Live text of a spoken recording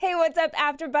what's up,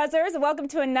 After Buzzers? Welcome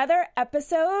to another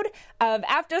episode of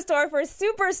After Store for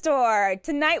Superstore.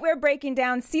 Tonight we're breaking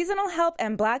down seasonal help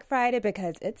and Black Friday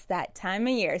because it's that time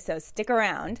of year, so stick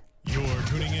around. You're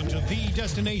tuning into the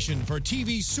destination for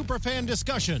TV superfan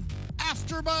discussion,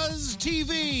 AfterBuzz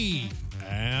TV.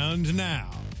 And now,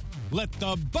 let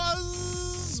the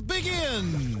buzz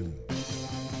begin.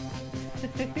 I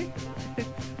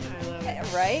love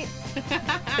it. Right?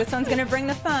 This one's going to bring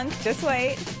the funk. Just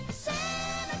wait.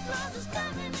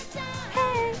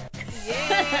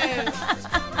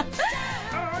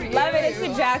 Love it. It's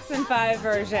the Jackson 5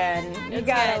 version. You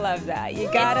gotta love that.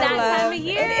 You gotta that love time of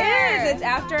year. It is. It's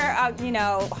after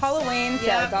Halloween, so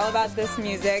Yep. it's all about this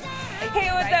music.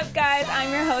 Hey, what's up, guys? I'm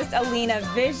your host, Alina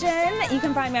Vision. You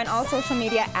can find me on all social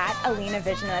media at Alina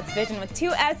Vision. That's Vision with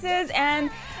 2 S's. And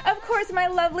of course, my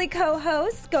lovely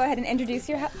co-host. Go ahead and introduce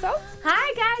yourself.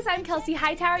 Hi guys, I'm Kelsey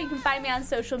Hightower. You can find me on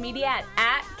social media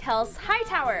at Kels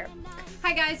Hightower.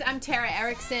 Hi guys, I'm Tara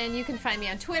Erickson. You can find me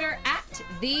on Twitter at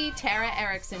the Tara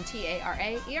Erickson,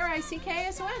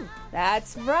 TaraErickson.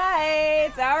 That's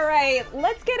right. All right.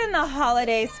 Let's get in the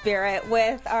holiday spirit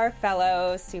with our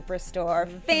fellow Superstore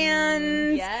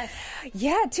fans. Yes.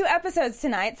 Yeah, 2 episodes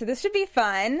tonight, so this should be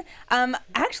fun.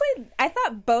 Actually, I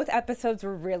thought both episodes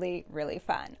were really, really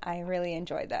fun. I really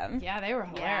enjoyed them. Yeah, they were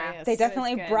hilarious. They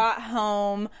definitely good. brought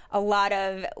home a lot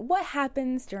of what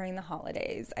happens during the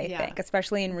holidays, I think,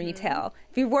 especially in retail.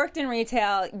 If you've worked in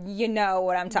retail, you know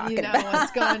what I'm talking about.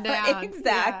 What's going down.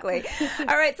 Exactly.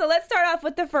 All right, so let's start off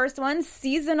with the first one,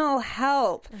 seasonal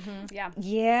help. Yeah.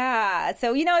 Yeah.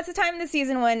 So, it's a time in the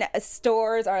season when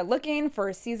stores are looking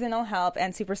for seasonal help,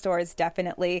 and Superstore is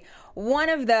definitely one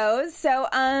of those. So,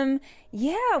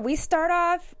 we start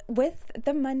off with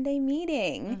the Monday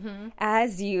meeting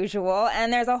as usual,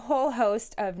 and there's a whole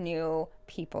host of new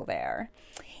people there.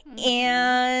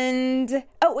 And,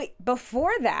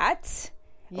 before that...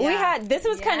 this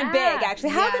was kind of big,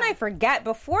 actually. How can I forget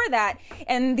before that,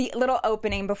 and the little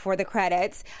opening before the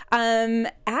credits,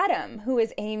 Adam, who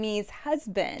is Amy's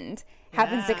husband,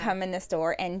 happens to come in the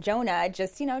store, and Jonah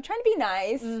just, trying to be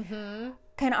nice,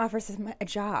 kind of offers him a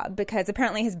job because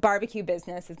apparently his barbecue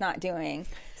business is not doing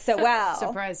so well.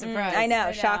 Surprise. I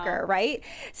know, shocker, right?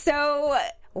 So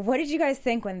what did you guys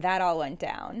think when that all went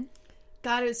down?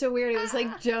 God, it was so weird. It was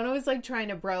like Jonah was like trying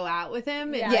to bro out with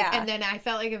him. And, and then I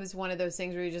felt like it was one of those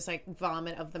things where you just like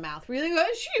vomit of the mouth. Really,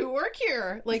 you work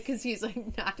here. Like, because he's like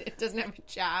doesn't have a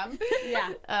job. Yeah.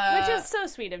 Which is so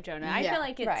sweet of Jonah. I feel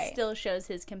like it still shows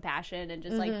his compassion and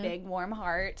just like big, warm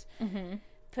heart.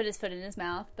 Put his foot in his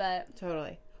mouth, but...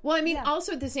 Totally. Well, I mean,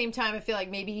 also at the same time, I feel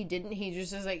like maybe he didn't. He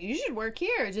just was like, you should work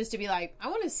here just to be like, I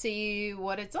want to see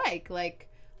what it's like. Like,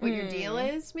 what your deal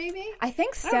is, maybe? I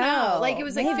think so. I don't know. Like, it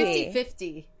was like maybe.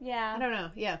 50-50. Yeah. I don't know.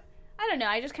 Yeah. I don't know.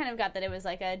 I just kind of got that it was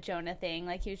like a Jonah thing.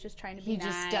 Like, he was just trying to be nice.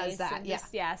 He just does that, and just,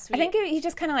 sweet. I think he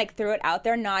just kind of like threw it out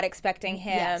there, not expecting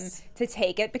him to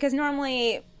take it, because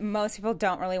normally most people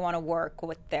don't really want to work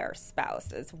with their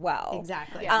spouse as well.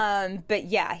 Exactly. But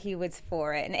yeah, he was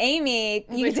for it. And Amy,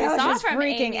 you could tell she was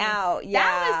freaking out. Yeah.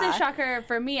 That was the shocker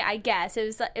for me, I guess.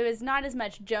 It was not as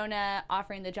much Jonah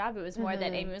offering the job. It was more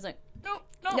that Amy was like, no.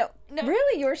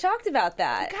 Really? You were shocked about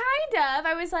that? Kind of.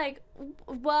 I was like,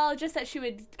 well, just that she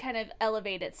would kind of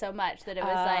elevate it so much that it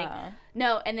was like,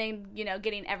 no, and then,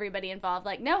 getting everybody involved,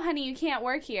 like, no, honey, you can't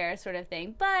work here, sort of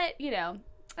thing. But, I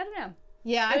don't know.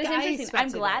 Yeah, it was interesting. I'm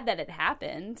glad that it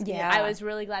happened. Yeah. I was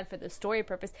really glad for the story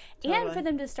purpose. Totally. And for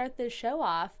them to start the show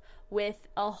off with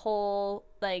a whole,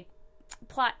 like,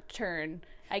 plot turn,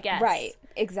 I guess. Right.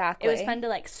 Exactly. It was fun to,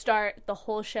 like, start the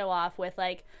whole show off with,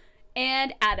 like,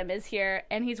 and Adam is here,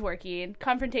 and he's working.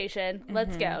 Confrontation.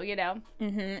 Let's go,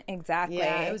 Exactly.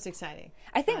 Yeah, it was exciting.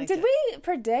 I think, did we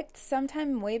predict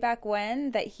sometime way back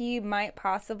when that he might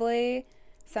possibly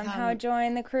somehow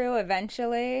join the crew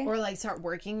eventually? Or, like, start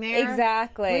working there?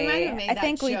 Exactly. We might have made I that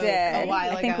think we joke did. a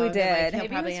while I think ago we that, did. like, he'll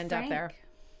Maybe probably it was end up there. Frank.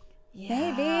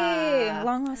 Maybe.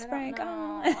 Long lost Frank.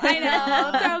 Oh. I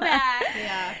know. Throwback.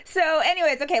 Yeah. So,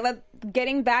 anyways, okay,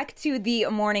 getting back to the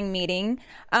morning meeting.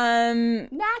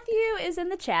 Matthew is in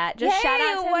the chat. Just shout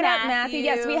out to what Matthew. up, Matthew?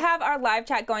 Yes, we have our live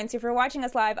chat going. So if you're watching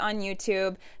us live on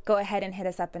YouTube, go ahead and hit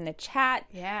us up in the chat.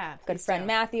 Yeah. Good friend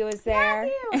Matthew is there.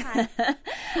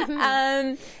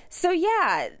 Matthew. So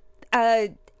yeah,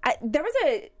 there was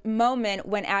a moment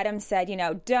when Adam said,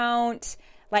 don't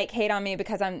like hate on me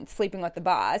because I'm sleeping with the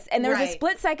boss. And there was a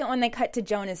split second when they cut to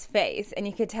Jonah's face, and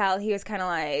you could tell he was kind of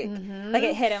like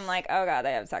it hit him like, oh god,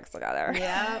 they have sex together.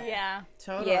 Yeah. Yeah.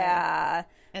 Totally. Yeah.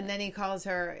 And then he calls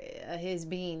her his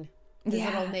bean. His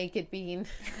little naked bean.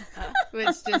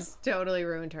 Which just totally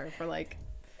ruined her for like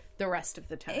the rest of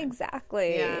the time.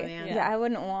 Exactly. Yeah, man. Yeah, I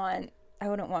wouldn't want I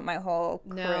wouldn't want my whole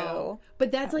crew. No,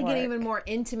 but that's like an even more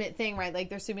intimate thing, right? Like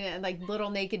they're swimming in like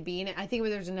Little Naked Bean. I think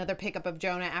there's another pickup of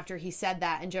Jonah after he said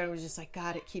that, and Jonah was just like,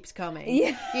 God, it keeps coming.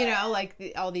 Yeah. You know, like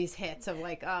all these hits of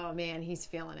like, oh man, he's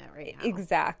feeling it right now.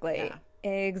 Exactly. Yeah.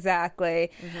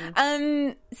 Exactly.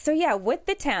 So yeah, with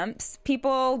the temps,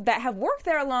 people that have worked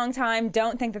there a long time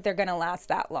don't think that they're going to last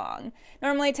that long.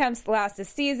 Normally temps last a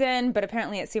season, but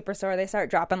apparently at Superstore they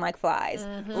start dropping like flies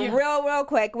real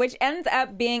quick, which ends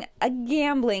up being a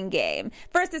gambling game.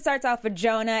 First it starts off with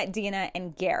Jonah, Dina,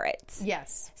 and Garrett.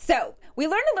 Yes. So we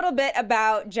learned a little bit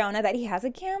about Jonah, that he has a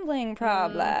gambling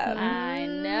problem. I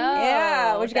know.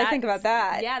 Yeah, what do you guys think about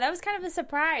that? Yeah, that was kind of a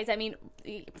surprise. I mean,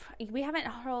 we haven't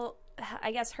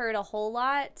heard a whole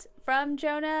lot from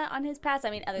Jonah on his past. I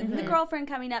mean, other than the girlfriend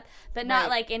coming up, but not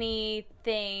like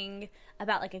anything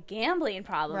about like a gambling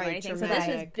problem or anything. Dramatic.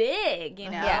 So this was big, you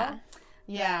know?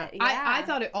 Yeah. I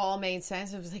thought it all made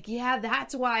sense. It was like, yeah,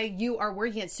 that's why you are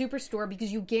working at Superstore,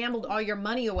 because you gambled all your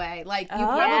money away. Like, you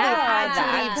probably had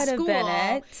to leave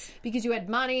school because you had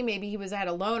money. Maybe he had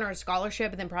a loan or a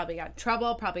scholarship and then probably got in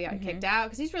trouble, probably got kicked out,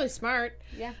 because he's really smart.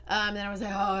 Yeah. And then I was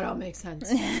like, oh, it all makes sense.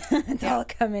 It's all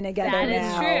coming together That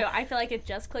now. is true. I feel like it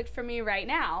just clicked for me right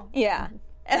now. Yeah.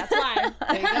 That's why.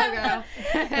 There you go, girl.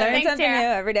 Learn Thanks, something Tara. new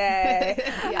every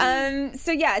day.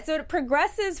 So it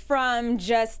progresses from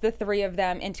just the three of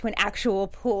them into an actual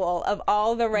pool of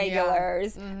all the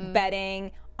regulars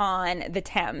betting on the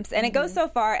temps. And it goes so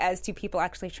far as to people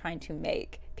actually trying to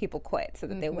make people quit so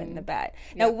that they win the bet.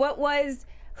 Now,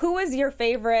 who was your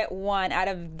favorite one out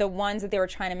of the ones that they were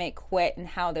trying to make quit, and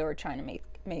how they were trying to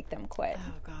make them quit?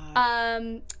 Oh,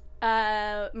 God.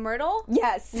 Myrtle?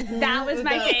 Yes. That was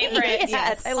my favorite.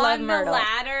 Yes, I love on Myrtle. the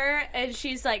ladder, and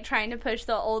she's like trying to push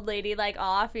the old lady like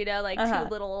off, you know, like two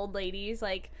little old ladies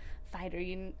like fight her.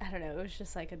 I don't know. It was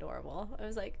just like adorable. I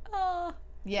was like, oh.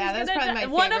 Yeah, that's probably my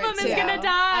favorite. One of them is gonna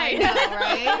die. I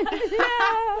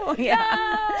know, right? No.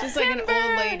 Yeah. Just like an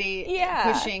old lady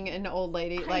pushing an old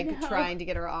lady, like know. trying to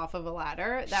get her off of a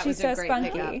ladder. That She's was so a great spunky.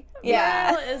 pickup.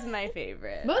 Yeah. Myrtle is my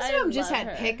favorite. Most of them just love had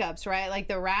her. pickups, right? Like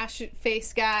the rash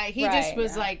face guy, he just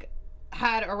was like,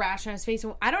 had a rash on his face.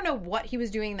 I don't know what he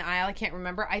was doing in the aisle. I can't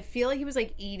remember. I feel like he was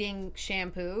like eating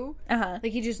shampoo. Like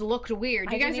he just looked weird.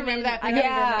 Do you guys remember that?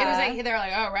 Yeah. It was like they're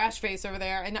like, oh, rash face over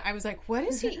there, and I was like, what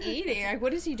is he eating? Like,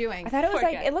 what is he doing? I thought it was Poor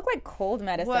like guy. it looked like cold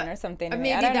medicine or something. to me.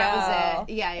 Maybe I don't that know. was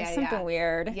it. Yeah, It was something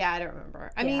weird. Yeah, I don't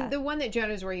remember. I mean, the one that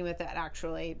Jonah was working with that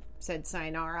actually said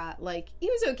sayonara, like he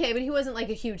was okay, but he wasn't like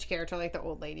a huge character like the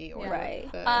old lady or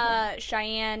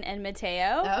Cheyenne and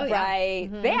Mateo. Oh, yeah. Right.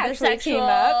 They The actually sexual team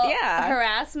up. Yeah.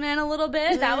 harassment a little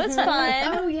bit. That was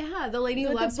fun. Oh yeah, the lady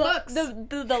who loves books.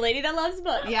 The lady that loves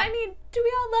books. Yeah. I mean, do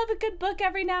we all love a good book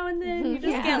every now and then? You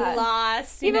just get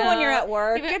lost. Even know? when you're at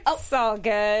work, it's all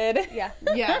good. Yeah.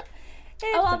 Yeah.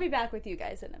 Oh, I'll be back with you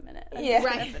guys in a minute. I'm Yeah.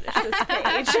 just gonna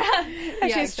finish this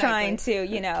page. She's trying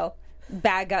to,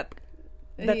 bag up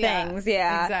the things.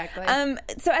 Yeah.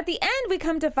 Exactly. So at the end, we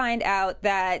come to find out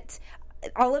that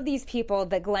all of these people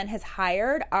that Glenn has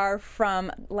hired are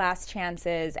from Last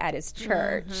Chances at his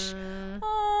church.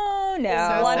 Oh, no.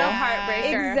 So What a sad.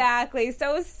 heartbreaker. Exactly.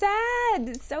 So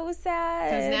sad. So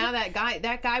sad. Because now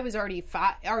that guy was already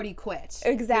quit. 'Cause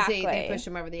Exactly. They pushed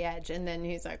him over the edge, and then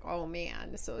he's like, "Oh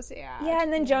man, so sad." Yeah,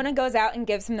 and then Jonah goes out and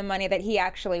gives him the money that he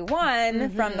actually won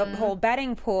from the whole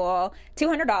betting pool,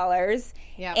 $200.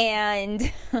 Yep.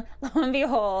 And lo and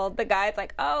behold, the guy's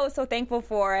like, "Oh, so thankful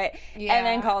for it," and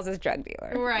then calls his drug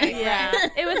dealer. Right. Yeah.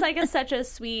 It was like such a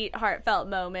sweet, heartfelt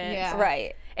moment. Yeah.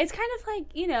 Right. It's kind of like,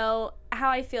 how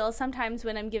I feel sometimes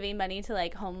when I'm giving money to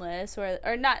like homeless or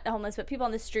not homeless, but people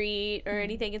on the street or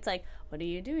anything. It's like, what are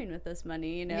you doing with this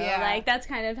money? Yeah. Like that's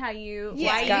kind of how you,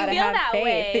 Yeah, why you gotta feel have that faith.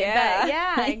 way. Yeah. But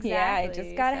yeah, exactly. Yeah, I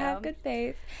just gotta So, have good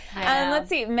faith. I know. Let's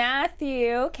see.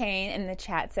 Matthew Kane in the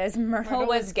chat says Myrtle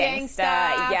was gangsta.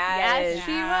 gangsta. Yes. Yes,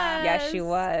 she was. Yes, she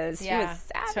was. Yeah, She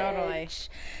was savage.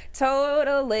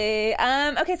 totally.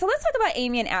 Okay, so let's talk about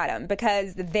Amy and Adam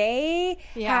because they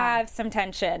have some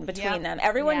tension between them.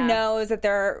 Everyone knows that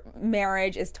their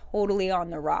marriage is totally on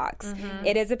the rocks.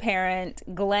 It is apparent.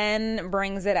 Glenn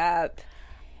brings it up.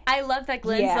 I love that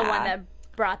Glenn's the one that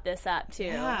brought this up too.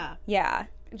 Yeah. Yeah.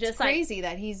 Just Crazy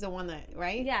that he's the one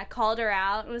that called her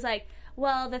out. It was like,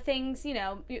 well, the things,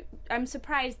 I'm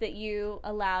surprised that you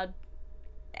allowed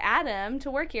Adam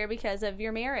to work here because of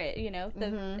your marriage,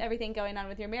 everything going on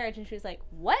with your marriage. And she was like,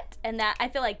 what? And that, I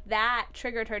feel like that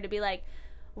triggered her to be like,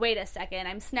 wait a second,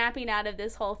 I'm snapping out of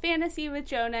this whole fantasy with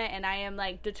Jonah and I am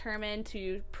like determined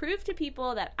to prove to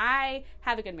people that I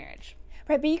have a good marriage.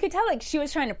 Right, but you could tell like she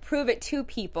was trying to prove it to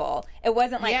people. It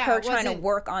wasn't like her trying to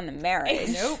work on the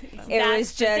marriage. Nope. It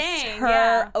was just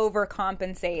her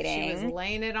overcompensating. She was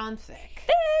laying it on thick.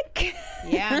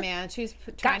 Yeah, man. She's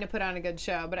trying to put on a good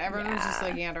show, but everyone was just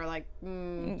looking at her like,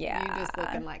 you're just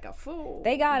looking like a fool.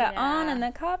 They got it on in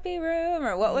the copy room,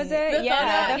 or what was it? The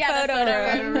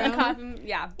photo room. The photo room.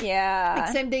 Yeah.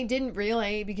 Except they didn't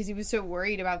really, because he was so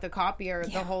worried about the copier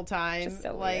the whole time. Just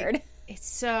so weird. It's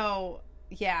so...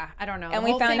 Yeah, I don't know. And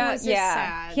we found out,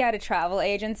 sad. He had a travel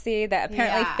agency that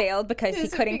apparently failed because he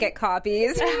couldn't get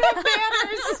copies.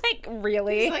 Like,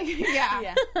 really? It's like,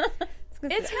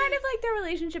 It's kind of like their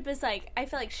relationship is like, I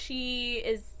feel like she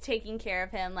is taking care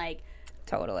of him, like...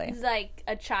 Totally. He's like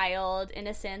a child, in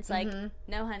a sense, like,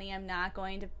 no, honey, I'm not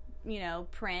going to,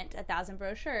 print 1,000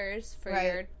 brochures for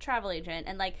your travel agent.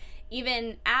 And, like,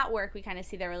 even at work, we kind of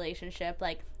see their relationship,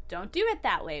 like, don't do it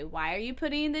that way. Why are you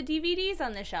putting the DVDs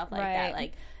on the shelf like that?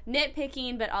 Like,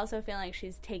 nitpicking, but also feeling like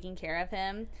she's taking care of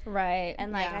him. Right.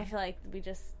 And, like, I feel like we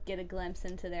just get a glimpse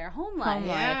into their home life.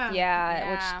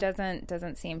 Which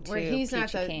doesn't seem too where he's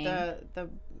not the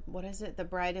what is it? The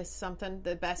brightest something,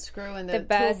 the best screw in the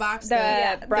toolbox,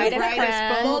 the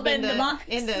brightest bulb in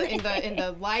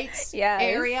the lights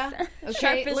area. Okay,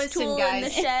 sharpest listen, tool guys. in the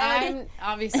shed.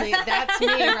 Obviously that's me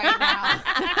right now.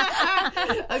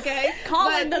 Okay,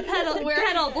 calling the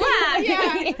kettle black.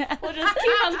 Yeah, we'll just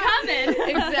keep them coming.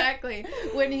 Exactly.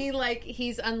 When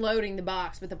he's unloading the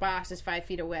box, but the box is 5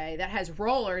 feet away. That has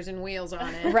rollers and wheels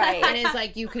on it, right? And it's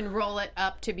like you can roll it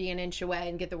up to be an inch away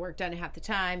and get the work done in half the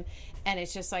time. And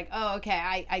it's just like, oh,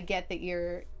 okay, I get that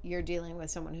you're dealing with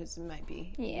someone who might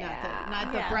be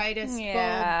not the brightest bulb.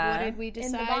 What did we decide?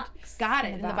 In the box. Got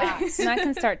it, in the box. And that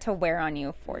can start to wear on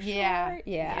you for sure.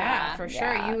 Yeah, for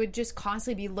sure. You would just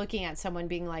constantly be looking at someone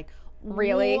being like,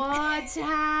 really? What's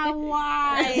how?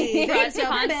 Why? Constant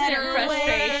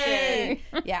frustration.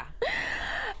 Yeah.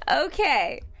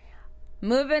 Okay.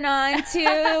 Moving on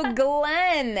to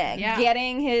Glenn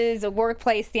getting his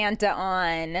workplace Santa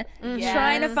on.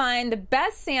 Trying to find the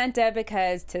best Santa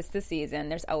because 'tis the season.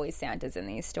 There's always Santas in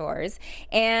these stores.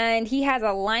 And he has a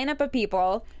lineup of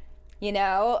people.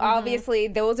 Obviously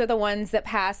those are the ones that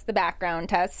passed the background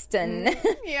test and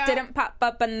didn't pop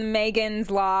up in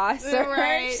Megan's Law search.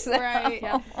 Right.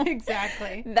 Yeah,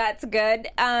 exactly. That's good.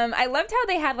 I loved how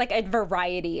they had like a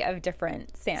variety of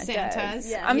different Santas.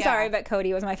 Yes. I'm sorry, but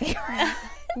Cody was my favorite.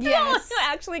 Yes. Who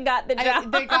actually got the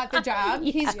job. They got the job.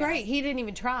 He's great. He didn't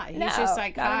even try. He's just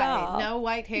like, no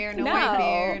white hair, no white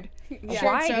beard.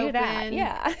 Why do that?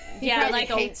 Yeah, like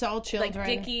hates all children. Like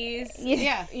Dickies.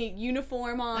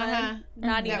 Uniform on.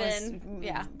 Not that even.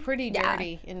 Was pretty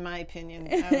dirty, in my opinion.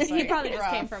 I was like, he probably just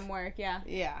came from work. Yeah.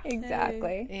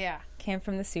 Exactly. Yeah. Came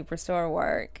from the Superstore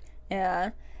work.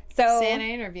 Yeah. So Santa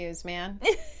interviews, man.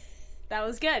 That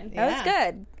was good. That was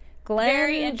good.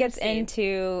 Glenn gets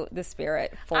into the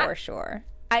spirit for sure.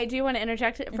 I do want to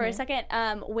interject for a second.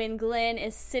 When Glenn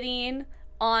is sitting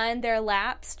on their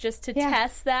laps just to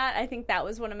test that, I think that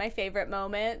was one of my favorite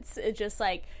moments. It's just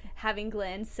like having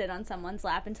Glenn sit on someone's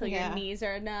lap until your knees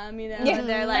are numb, and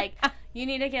they're like, you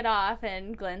need to get off,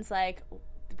 and Glenn's like,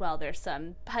 well, there's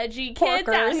some pudgy kids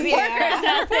out there. Kids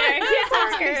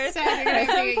some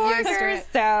porkers.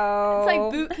 So it's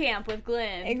like boot camp with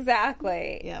Glenn.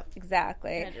 Exactly. Yep.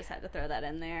 Exactly. I just had to throw that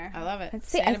in there. I love it. Let's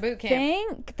see, I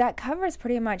think that covers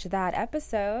pretty much that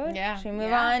episode. Yeah. Should we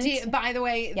move on? By the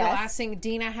way, the last thing,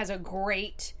 Dina has a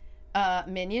great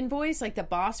minion voice. Like the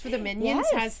boss for the minions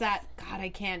has that. God, I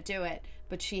can't do it.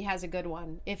 But she has a good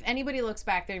one. If anybody looks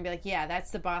back there and be like, yeah,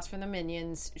 that's the boss from the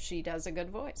Minions, she does a good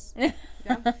voice.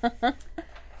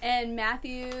 And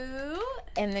Matthew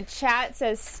in the chat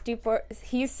says Glenn.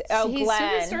 He's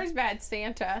Superstar's bad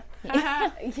Santa.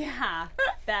 Yeah,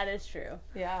 that is true.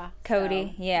 Yeah.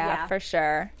 Cody, for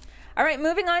sure. All right,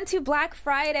 moving on to Black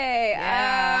Friday.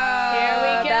 Here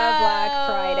we go. The Black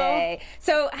Friday.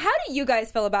 So how do you guys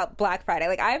feel about Black Friday?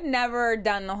 Like, I've never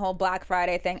done the whole Black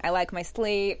Friday thing. I like my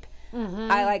sleep.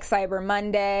 I like Cyber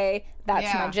Monday.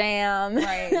 That's my jam.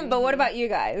 Right. But what about you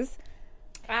guys?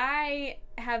 I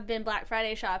have been Black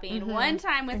Friday shopping one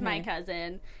time with my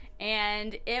cousin,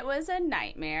 and it was a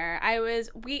nightmare.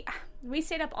 We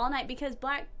stayed up all night because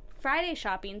Black Friday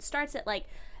shopping starts at like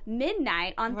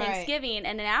midnight on Thanksgiving,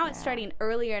 and now it's starting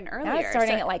earlier and earlier. Now it's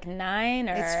starting at like 9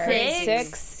 or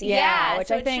 6. Yeah, which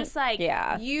so I think it's just like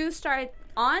you start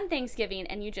on Thanksgiving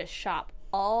and you just shop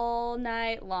all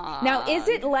night long. Now, is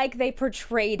it like they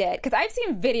portrayed it? Because I've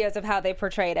seen videos of how they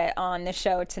portrayed it on the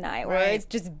show tonight, where it's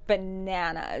just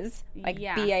bananas, like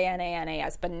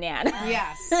BANANAS, bananas.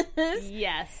 Yes,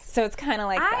 yes. So it's kind of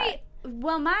like that.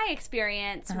 Well, my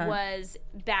experience was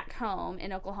back home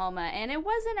in Oklahoma, and it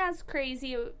wasn't as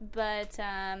crazy, but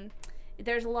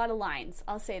there's a lot of lines.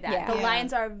 I'll say that. The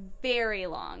lines are very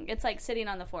long. It's like sitting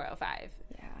on the 405.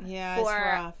 Yeah, for it's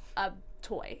rough. A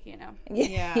toy, you know.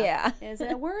 Yeah. Is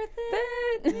it worth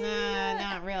it? Nah,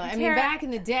 not really. I mean, back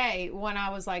in the day when I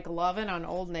was like loving on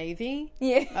Old Navy,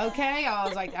 okay, I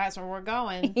was like, that's where we're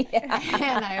going,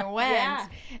 and I went,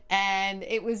 and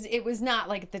it was not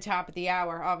like at the top of the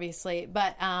hour, obviously,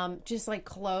 but just like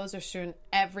clothes are strewn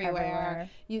everywhere.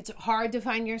 It's hard to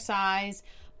find your size.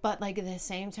 But, like, at the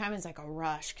same time, it's like a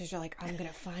rush because you're like, I'm going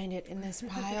to find it in this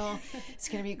pile. It's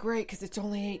going to be great because it's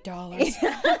only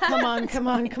 $8. Come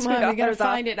on. We got to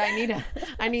find it.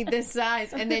 I need this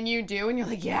size. And then you do, and you're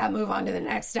like, yeah, move on to the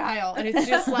next aisle. And it's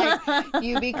just like,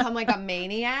 you become like a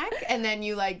maniac. And then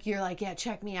you're like, yeah,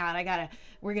 check me out.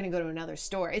 We're going to go to another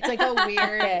store. It's like a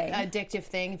weird addictive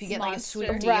thing. If you get like a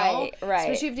sweet deal, right.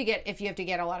 Especially if you have to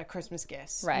get a lot of Christmas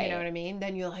gifts, right. You know what I mean?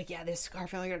 Then you're like, yeah, this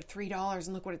scarf only got $3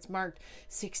 and look what it's marked,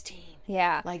 16.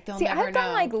 Yeah. Like they'll never know. I've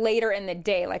done like later in the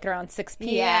day, like around 6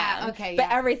 p.m. Yeah, okay.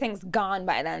 But everything's gone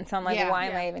by then. So I'm like, why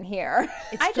am I even here?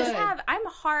 I'm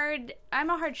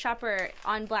a hard shopper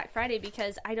on Black Friday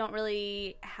because I don't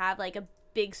really have like a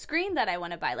big screen that I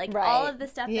want to buy. Like all of the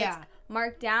stuff that's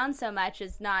marked down so much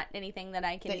is not anything that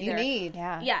I can you need.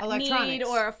 Need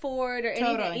or afford or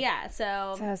anything. Yeah.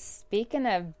 So speaking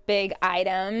of big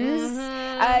items,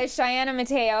 Cheyenne and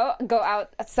Mateo go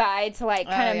outside to like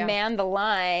kind of man the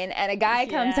line, and a guy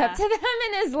comes up to them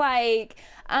and is like,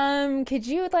 could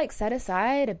you like set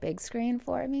aside a big screen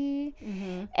for me?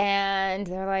 And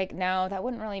they're like, no, that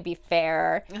wouldn't really be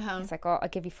fair. He's like, well, I'll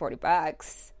give you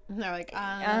 $40. And they're like,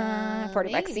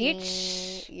 $40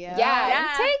 each.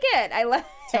 Yeah, take it. I love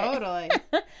it. Totally.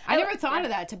 I never thought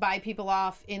of that, to buy people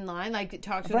off in line, like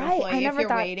talk to an employee if you're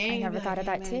waiting. I never thought of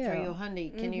that too. Throw you a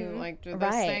 $100. Can you like do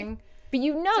this thing? But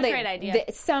you know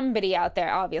that somebody out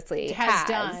there obviously has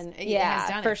done. Yeah, has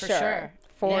done for it, sure.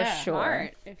 For sure.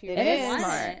 Smart if you it really is want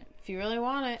smart. it. If you really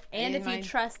want it. And if you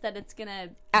trust that it's going to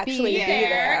actually be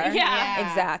there. Yeah.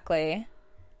 Exactly.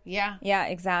 Yeah. Yeah,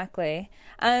 exactly.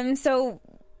 So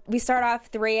we start off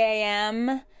 3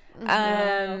 a.m.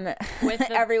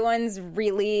 Everyone's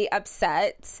really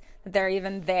upset that they're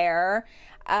even there.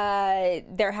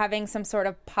 They're having some sort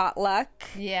of potluck.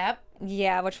 Yep.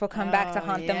 Yeah, which will come back to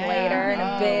haunt them later in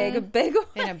a big way.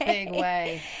 In a big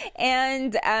way.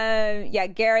 And,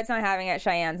 Garrett's not having it.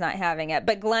 Cheyenne's not having it.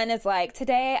 But Glenn is like,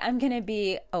 today I'm going to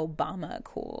be Obama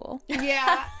cool.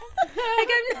 Yeah. Like,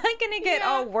 I'm not going to get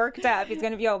all worked up. He's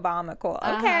going to be Obama cool.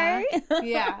 Okay.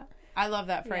 Yeah. I love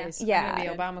that phrase. Yeah. I'm going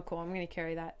to be Obama cool. I'm going to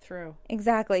carry that through.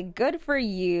 Exactly. Good for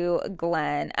you,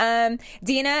 Glenn.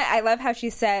 Dina, I love how she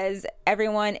says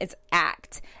everyone is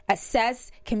act,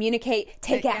 assess, communicate,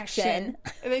 take action.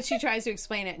 And then she tries to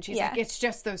explain it, and she's like, it's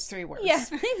just those 3 words. Yeah,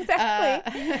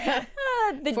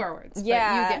 exactly. 4 words.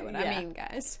 Yeah. But you get what I mean,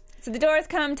 guys. So the doors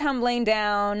come tumbling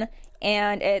down,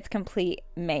 and it's complete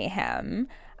mayhem.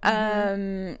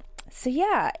 Amy...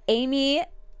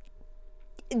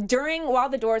 while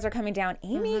the doors are coming down,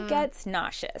 Amy gets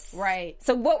nauseous. Right.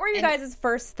 So what were you guys'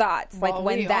 first thoughts,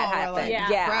 when that happened? Like,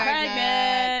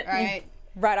 pregnant. Right.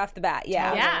 Right off the bat,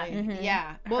 Yeah.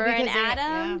 Yeah. Well, her and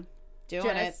Adam doing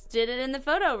just did it in the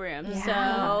photo room. Yeah.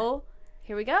 So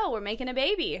here we go. We're making a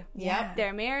baby. Yep.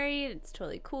 They're married. It's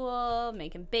totally cool.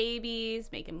 Making babies,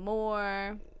 making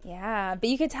more. Yeah, but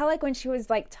you could tell, like, when she was,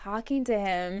 like, talking to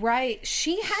him. Right.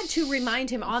 She had to remind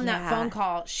him on that phone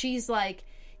call. She's like,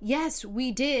 yes,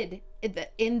 we did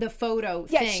in the photo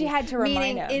thing. Yeah, she had to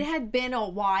remind him. It had been a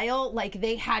while, like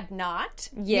they had not.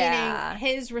 Yeah.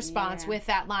 Meaning his response with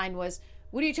that line was,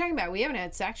 what are you talking about? We haven't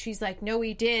had sex. She's like, no,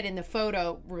 we did in the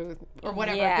photo booth or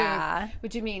whatever booth.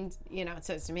 Which means, it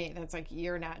says to me, that's like,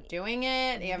 you're not doing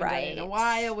it. You haven't done it in a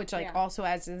while, which also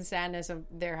adds to the sadness of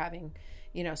their having,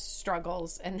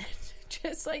 struggles. And then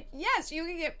just like, yes, you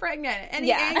can get pregnant at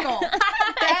any angle.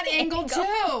 That angle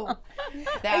too.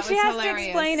 That was she has hilarious. to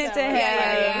explain it to him.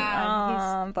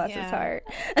 Yeah. Oh, bless his heart.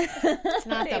 It's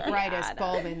not the brightest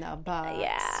bulb in the box.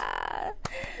 Yeah.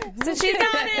 So she's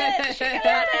on it. She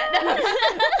got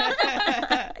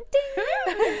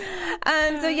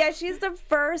it. She's the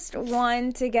first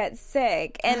one to get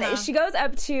sick, and she goes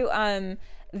up to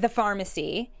the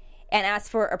pharmacy and asks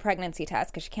for a pregnancy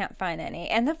test because she can't find any.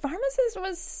 And the pharmacist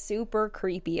was super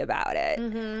creepy about it.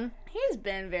 He's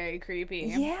been very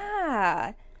creepy.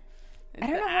 Yeah. I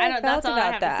don't know how I felt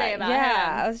about that. Him.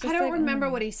 I don't remember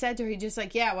what he said to her. He just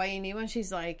like, why you need one?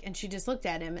 She's like, and she just looked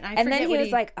at him, and then he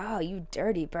was like, oh, you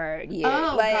dirty bird. You.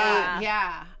 Oh, God.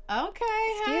 Yeah. Okay,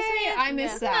 Excuse me? I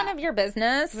missed that. None of your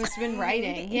business. Must have been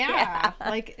writing. Yeah.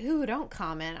 Like, ooh, don't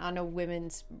comment on a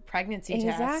women's pregnancy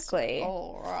test. Exactly.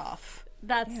 Oh, rough.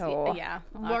 That's, Ew. yeah,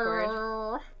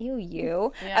 awkward.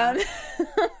 You. Yeah.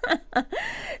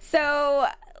 So,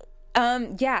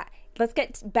 yeah, let's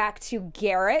get back to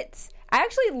Garrett. I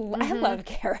love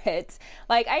Garrett.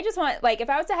 Like, I just want, like, if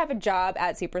I was to have a job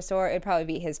at Superstore, it'd probably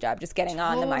be his job, just getting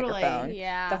on the microphone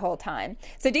the whole time.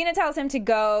 So Dina tells him to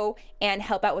go and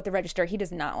help out with the register. He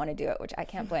does not want to do it, which I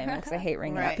can't blame him because I hate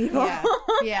ringing up people.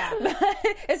 Yeah.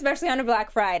 Especially on a Black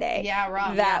Friday. Yeah,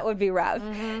 rough. That would be rough.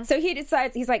 So he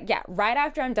decides, he's like, yeah, right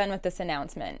after I'm done with this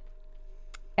announcement.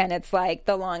 And it's like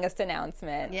the longest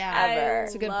announcement ever.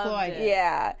 It's a good ploy.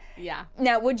 Yeah. Yeah.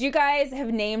 Now, would you guys have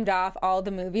named off all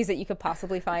the movies that you could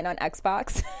possibly find on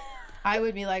Xbox? I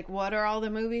would be like, what are all the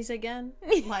movies again?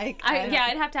 Like, I'd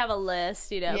have to have a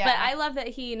list, you know. Yeah. But I love that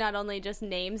he not only just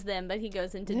names them, but he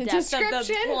goes into the depth of the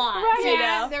description? plot, Right. you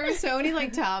know. There were so many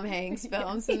like Tom Hanks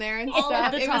films in there and All of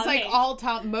stuff. the It was Tom like Hanks.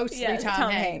 all mostly Yes,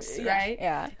 Tom Hanks, right?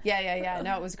 Yeah.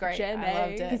 No, it was great. Jenny. I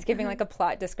loved it. He's giving like a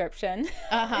plot description.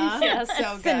 Yes.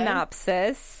 So good.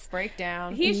 Synopsis.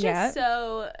 Breakdown. He's just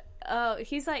so. Oh,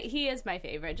 he's like, he is my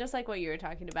favorite, just like what you were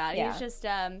talking about. Yeah. He's just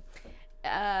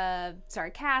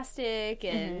sarcastic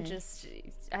and just.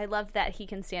 I love that he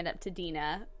can stand up to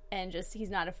Dina and just he's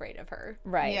not afraid of her.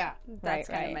 Right. Yeah. That's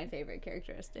kind of my favorite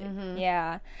characteristic.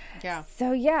 Yeah. Yeah.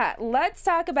 So, yeah, let's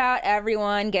talk about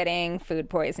everyone getting food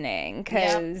poisoning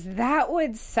because that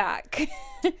would suck.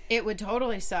 It would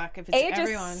totally suck if it's It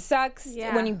everyone. just sucks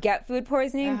when you get food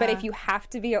poisoning, but if you have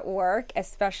to be at work,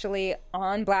 especially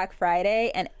on Black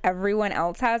Friday, and everyone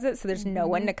else has it, so there's no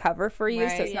one to cover for you,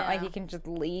 so it's not like you can just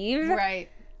leave. Right.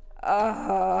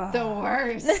 Oh. The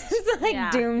worst. It's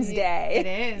like doomsday.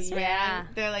 It is, man. Yeah.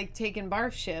 They're like taking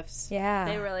barf shifts. Yeah.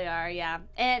 They really are, yeah.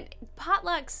 And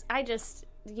potlucks, I just,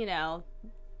 you know,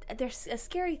 they're a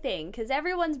scary thing because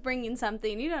everyone's bringing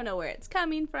something. You don't know where it's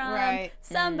coming from. Right.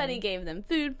 Somebody gave them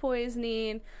food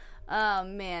poisoning. Oh,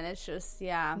 man, it's just,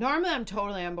 Normally, I'm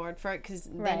totally on board for it because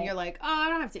then you're like, oh, I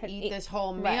don't have to eat this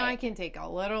whole meal. Right. I can take a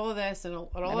little of this and a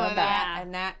little of that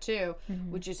and that too,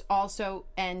 which is also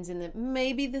ends in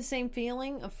maybe the same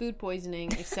feeling of food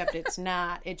poisoning, except it's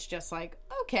not. It's just like,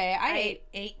 okay, I ate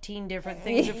 18 different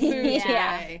things of food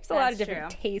today. There's a lot of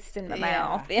different tastes in the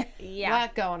mouth. Yeah. A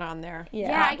lot going on there.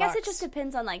 Yeah, I guess it just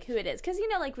depends on, like, who it is. Because, you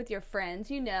know, like, with your friends,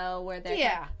 you know where they're...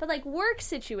 Yeah. But, like, work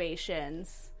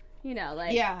situations... You know,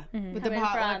 like with the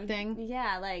potluck thing.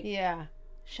 Yeah, like Yeah.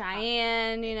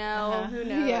 Cheyenne. You know, who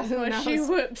knows Yeah, who what knows? she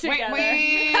whipped together.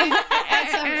 Add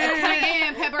some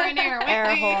cayenne pepper in there.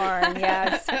 Air horn,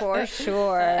 yes, for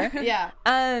sure. Yeah.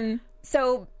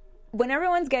 So when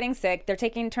everyone's getting sick, they're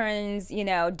taking turns, you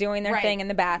know, doing their thing in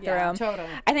the bathroom. Yeah, totally.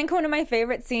 I think one of my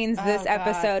favorite scenes this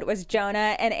episode was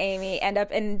Jonah and Amy end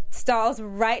up in stalls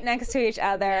right next to each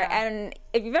other. Yeah. And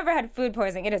if you've ever had food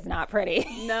poisoning, it is not pretty.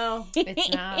 No, It's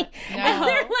not. No. And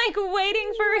they're like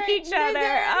waiting for each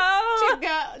other. Oh.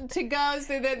 To go.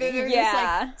 So they're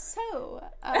Yeah. just like, so.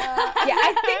 Yeah,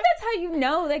 I think that's how you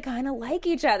know they kind of like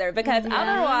each other because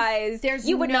otherwise There's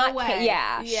you would no not. way.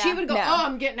 Yeah. She would go, No. oh,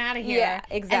 I'm getting out of here. Yeah,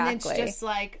 exactly. And it's just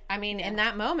like, I mean, in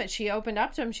that moment, she opened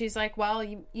up to him. She's like, well,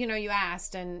 you know, you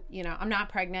asked, and, you know, I'm not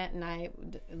pregnant, and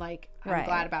I'm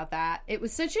glad about that. It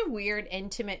was such a weird,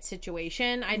 intimate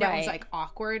situation. I know it was, like,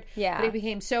 awkward. Yeah. But it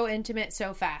became so intimate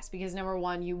so fast because, number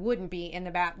one, you wouldn't be in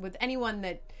the bath with anyone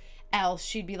else.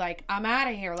 She'd be like, I'm out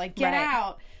of here. Like, get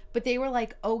out. But they were,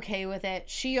 like, okay with it.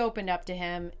 She opened up to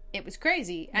him. It was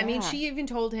crazy. I mean, she even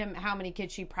told him how many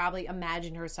kids she probably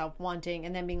imagined herself wanting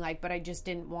and then being like, but I just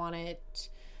didn't want it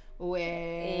in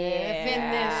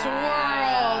this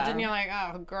world. And you're like,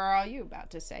 oh, girl, you about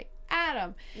to say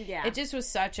Adam. Yeah. It just was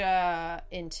such a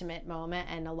intimate moment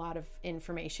and a lot of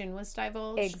information was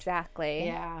divulged. Exactly.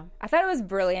 Yeah. I thought it was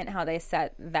brilliant how they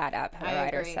set that up, how the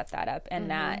writers agree. set that up,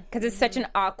 and that because it's such an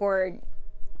awkward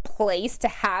place to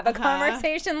have a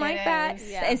conversation like that,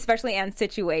 especially in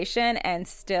situation, and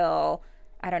still,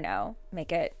 I don't know,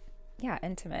 make it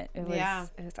intimate. It was,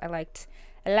 I liked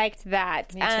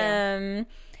that. Me too.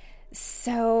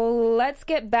 So let's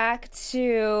get back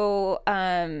to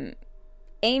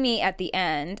Amy at the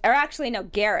end, or actually no,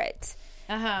 Garrett.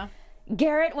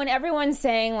 Garrett, when everyone's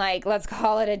saying, like, let's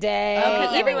call it a day. Because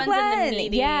Even everyone's Glenn, in the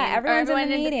meeting. Yeah, everyone's in the in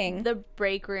meeting. the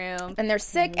break room. And they're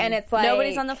sick, and it's like...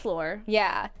 Nobody's on the floor.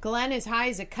 Yeah. Glenn is high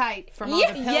as a kite from all the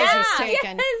pills he's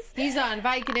taken. Yes. He's on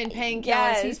Vicodin painkillers.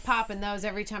 Yes. He's popping those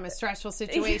every time a stressful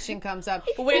situation comes up.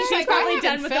 Which He's he's probably I done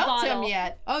haven't with the felt bottle. him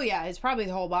yet. Oh, yeah. It's probably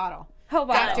the whole bottle. Whole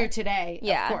bottle. After today,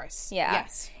 Yeah. of course. Yeah.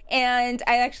 Yes. And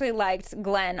I actually liked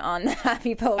Glenn on the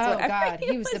Happy Pills. Oh, God.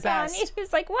 He was the best. He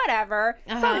was like, whatever.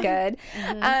 It's all good.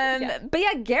 But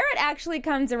yeah, Garrett actually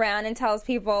comes around and tells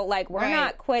people, like, we're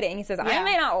not quitting. He says, I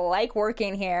may not like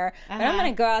working here, but I'm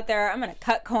going to go out there. I'm going to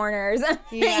cut corners.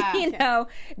 You know,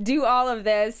 do all of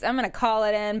this. I'm going to call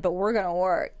it in, but we're going to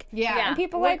work. Yeah. And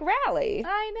people rally.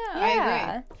 I know.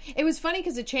 I agree. It was funny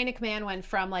because the chain of command went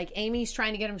from, like, Amy's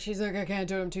trying to get him. She's like, I can't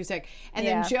do it. I'm too sick. And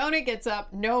then Jonah gets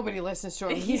up. Nobody listens to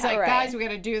him. He's like, guys, we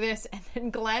got to do this. And then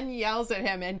Glenn yells at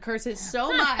him and curses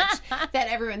so much that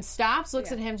everyone stops,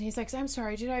 looks at him. And he's like, I'm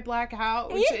sorry, did I black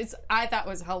out? Which is, I thought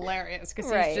was hilarious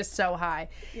because he's just so high.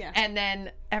 Yeah. And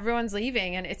then everyone's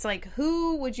leaving. And it's like,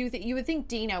 who would you think? You would think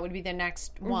Dina would be the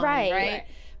next one, right?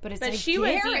 But it's like she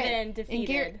Garrett, was even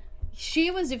defeated.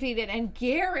 She was defeated, and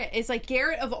Garrett is like,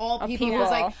 Garrett of all people was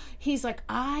like, he's like,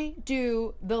 I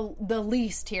do the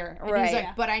least here, and he's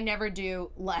like, but I never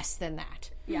do less than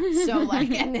that. Yeah. So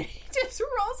like, and then he just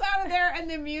rolls out of there, and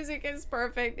the music is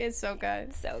perfect. It's so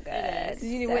good, so good.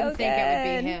 You wouldn't think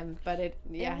it would be him, but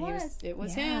it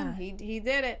was him. He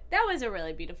did it. That was a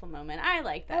really beautiful moment. I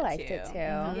liked that. I liked it too.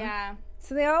 Mm-hmm. Yeah.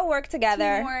 So they all work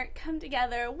together. Teamwork, come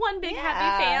together. One big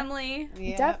happy family.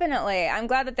 Yeah. Definitely. I'm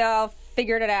glad that they all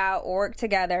figured it out, worked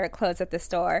together, closed at the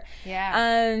store.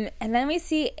 Yeah. And then we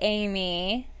see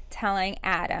Amy telling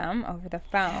Adam over the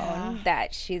phone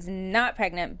that she's not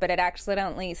pregnant, but it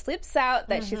accidentally slips out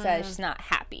that she says she's not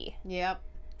happy. Yep.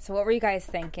 So what were you guys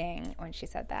thinking when she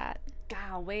said that?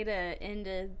 God, way to end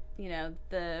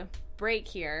the break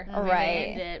here.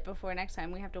 Right. End it before next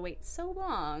time. We have to wait so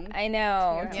long. I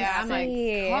know. Yeah, I'm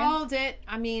like, called it.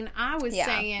 I mean, I was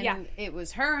saying it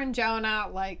was her and Jonah,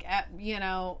 like,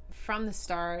 from the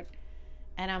start.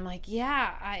 And I'm like,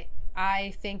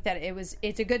 I think that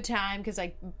it's a good time because,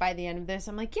 like, by the end of this,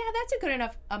 I'm like, yeah, that's a good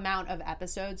enough amount of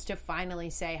episodes to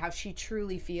finally say how she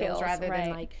truly feels rather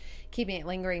than, like, keeping it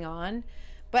lingering on.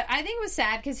 But I think it was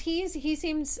sad because he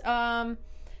seems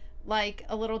like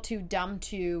a little too dumb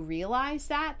to realize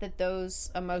that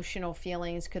those emotional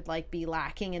feelings could like be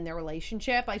lacking in their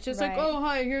relationship. Like just like, oh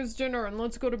hi, here's dinner and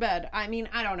let's go to bed. I mean,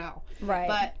 I don't know. Right.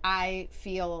 But I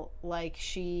feel like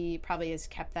she probably has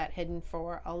kept that hidden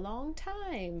for a long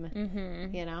time.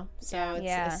 Mm-hmm. You know? So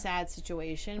it's a sad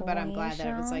situation, but I'm glad that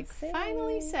it was like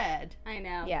finally said. I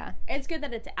know. Yeah. It's good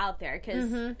that it's out there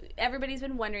because everybody's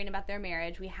been wondering about their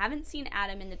marriage. We haven't seen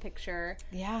Adam in the picture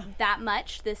that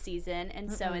much this season,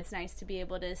 and so it's nice to be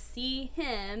able to see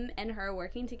him and her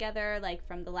working together, like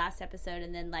from the last episode,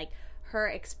 and then like her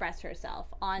express herself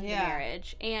on the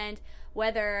marriage, and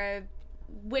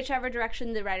whichever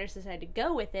direction the writers decide to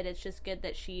go with it, it's just good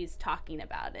that she's talking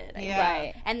about it,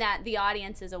 right? And that the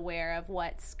audience is aware of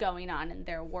what's going on in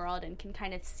their world and can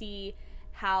kind of see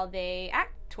how they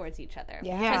act towards each other.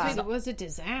 Yeah, it was a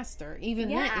disaster. Even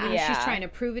then, she's trying to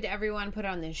prove it to everyone, put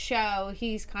on this show.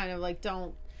 He's kind of like,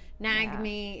 don't nag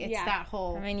me. It's that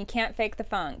whole... I mean, you can't fake the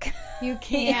funk. You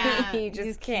can't. You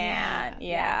just can't.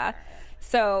 Yeah.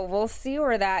 So we'll see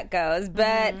where that goes.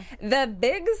 But the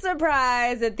big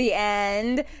surprise at the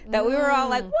end that we were all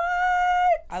like, what?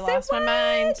 I lost my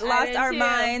mind. Lost our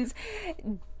minds.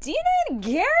 Dina and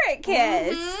Garrett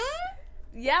kiss.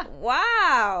 Yeah.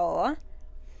 Wow.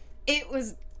 It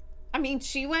was... I mean,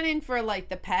 she went in for, like,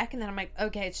 the peck, and then I'm like,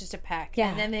 okay, it's just a peck. Yeah.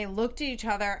 And then they looked at each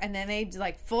other, and then they,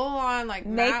 like, full on, like...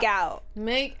 Make out.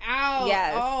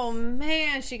 Yes. Oh,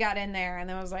 man, she got in there, and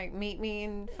then was like, meet me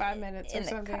in 5 minutes or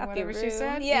something, whatever she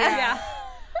said. Yeah.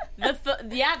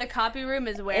 The copy room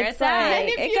is where it's like, at. And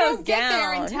if you don't get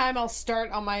there in time, I'll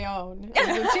start on my own.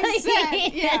 Which she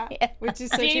said, which is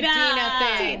such a Dina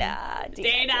thing.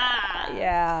 Dina.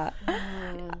 Yeah.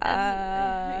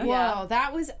 Whoa,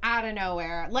 that was out of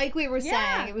nowhere. Like we were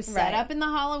saying, it was set up in the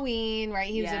Halloween, right?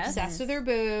 He was obsessed with her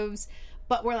boobs.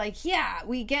 But we're like, yeah,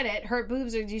 we get it. Her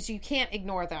boobs are just, you can't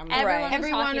ignore them.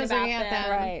 Everyone was looking at them.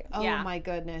 Right. Oh my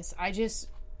goodness. I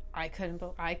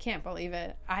can't believe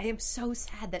it. I am so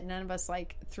sad that none of us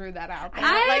like threw that out there.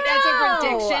 Like as a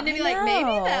prediction to be like, maybe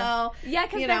they'll. Yeah,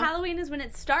 because the Halloween is when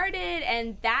it started,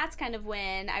 and that's kind of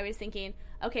when I was thinking,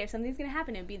 okay, if something's going to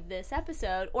happen, it would be this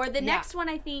episode. Or the next one,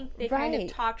 I think they kind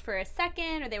of talked for a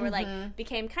second, or they were like,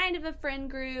 became kind of a friend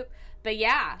group. But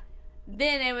yeah,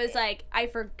 then it was like,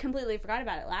 I completely forgot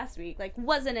about it last week. Like,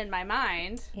 wasn't in my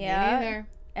mind. Yeah. Me neither.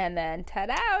 And then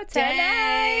tonight,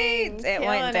 it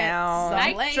went down.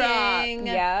 Mic drop.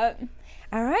 Yep.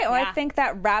 All right. Well, I think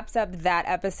that wraps up that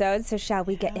episode. So shall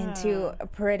we get into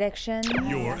predictions?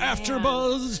 Your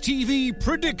AfterBuzz TV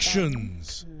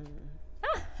predictions.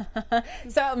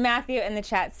 So Matthew in the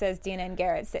chat says Dina and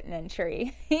Garrett sitting in a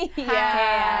tree.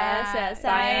 Yes,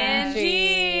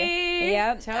 S-I-N-G.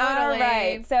 Yep. Totally. All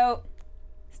right. So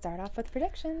start off with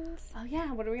predictions. Oh,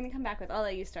 yeah. What are we going to come back with? I'll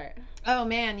let you start. Oh,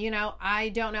 man. I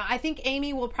don't know. I think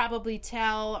Amy will probably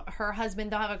tell her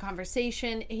husband, they'll have a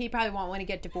conversation. He probably won't want to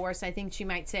get divorced. I think she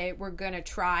might say, we're going to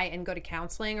try and go to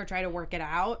counseling or try to work it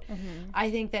out. Mm-hmm.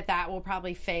 I think that will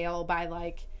probably fail by,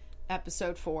 like,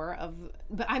 episode 4 of,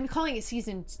 but I'm calling it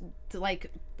season, like,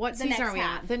 what season are we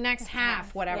on? The next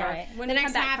half, whatever. Yeah, right. The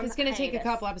next half is going to take a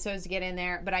couple episodes to get in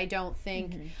there, but I don't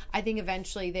think, I think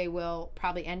eventually they will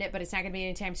probably end it, but it's not going to be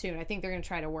anytime soon. I think they're going to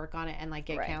try to work on it and, like,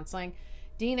 get counseling.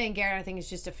 Dina and Garrett, I think, is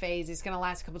just a phase. It's going to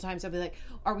last a couple times. I'll be like,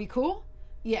 are we cool?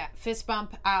 Yeah, fist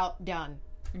bump, out, done.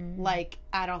 Mm-hmm. Like,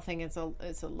 I don't think it's a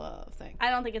love thing.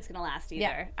 I don't think it's gonna last either.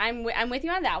 Yeah. I'm with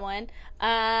you on that one.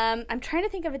 I'm trying to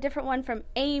think of a different one from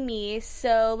Amy,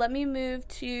 so let me move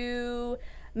to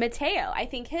Mateo. I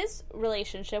think his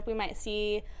relationship, we might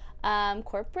see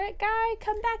corporate guy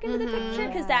come back into the picture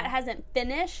because that hasn't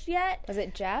finished yet. Was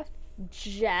it Jeff?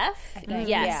 Yes.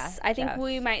 Yeah, I think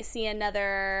we might see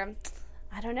another.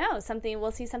 I don't know,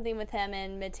 we'll see something with him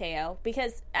and Mateo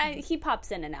because he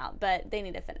pops in and out, but they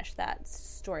need to finish that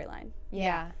storyline.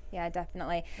 Yeah,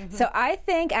 definitely. Mm-hmm. So I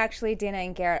think actually Dina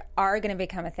and Garrett are going to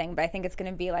become a thing, but I think it's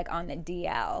going to be like on the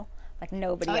DL. Like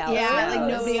nobody else knows. Like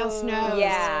nobody else knows.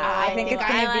 Yeah, I think it's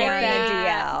going to be on the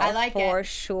DL. I like for it.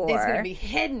 Sure. It's going to be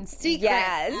hidden secret.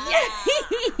 Yes.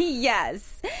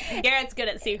 Yes. Garrett's good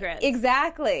at secrets.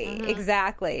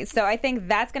 Exactly. So I think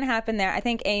that's going to happen there. I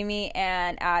think Amy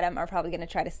and Adam are probably going to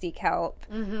try to seek help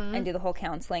and do the whole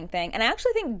counseling thing. And I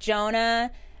actually think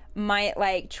Jonah might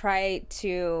like try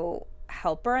to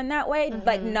help her in that way,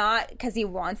 like not because he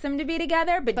wants them to be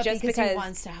together, but just because he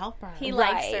wants to help her. He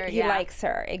likes her. He likes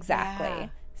her, exactly. Yeah.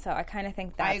 So I kind of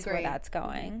think that's where that's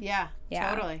going. Yeah,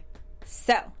 totally.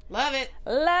 So love it.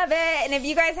 And if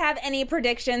you guys have any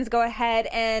predictions, go ahead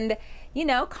and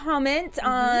comment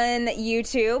on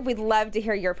YouTube. We'd love to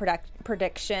hear your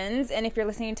predictions. And if you're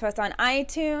listening to us on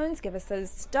iTunes, give us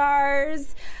those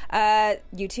stars.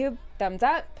 YouTube, thumbs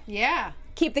up. Yeah.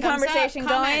 Keep the conversation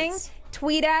going.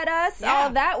 Tweet at us, all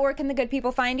of that. Where can the good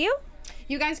people find you?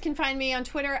 You guys can find me on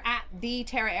Twitter at the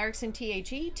Tara Erickson,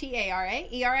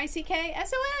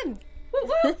 TheTaraErickson.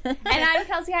 Woo-woo. And I'm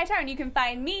Kelsey Hightower, and you can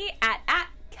find me at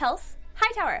Kels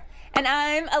Hightower. And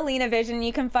I'm Alina Vision.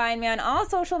 You can find me on all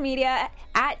social media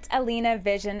at Alina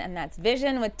Vision, and that's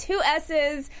Vision with 2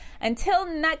 S's. Until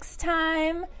next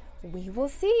time, we will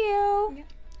see you.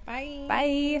 Bye.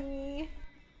 Bye.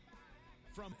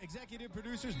 From executive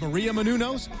producers Maria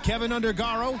Menounos, Kevin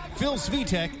Undergaro, Phil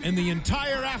Svitek, and the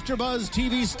entire AfterBuzz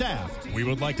TV staff, we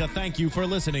would like to thank you for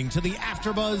listening to the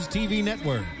AfterBuzz TV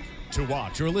network. To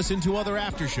watch or listen to other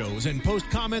after shows and post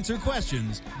comments or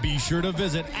questions, be sure to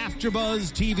visit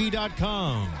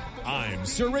AfterBuzzTV.com. I'm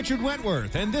Sir Richard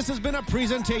Wentworth, and this has been a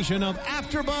presentation of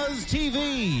AfterBuzz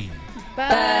TV.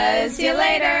 Buzz you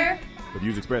later. The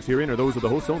views expressed herein are those of the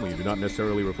hosts only and do not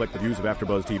necessarily reflect the views of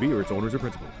AfterBuzz TV or its owners or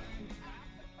principals.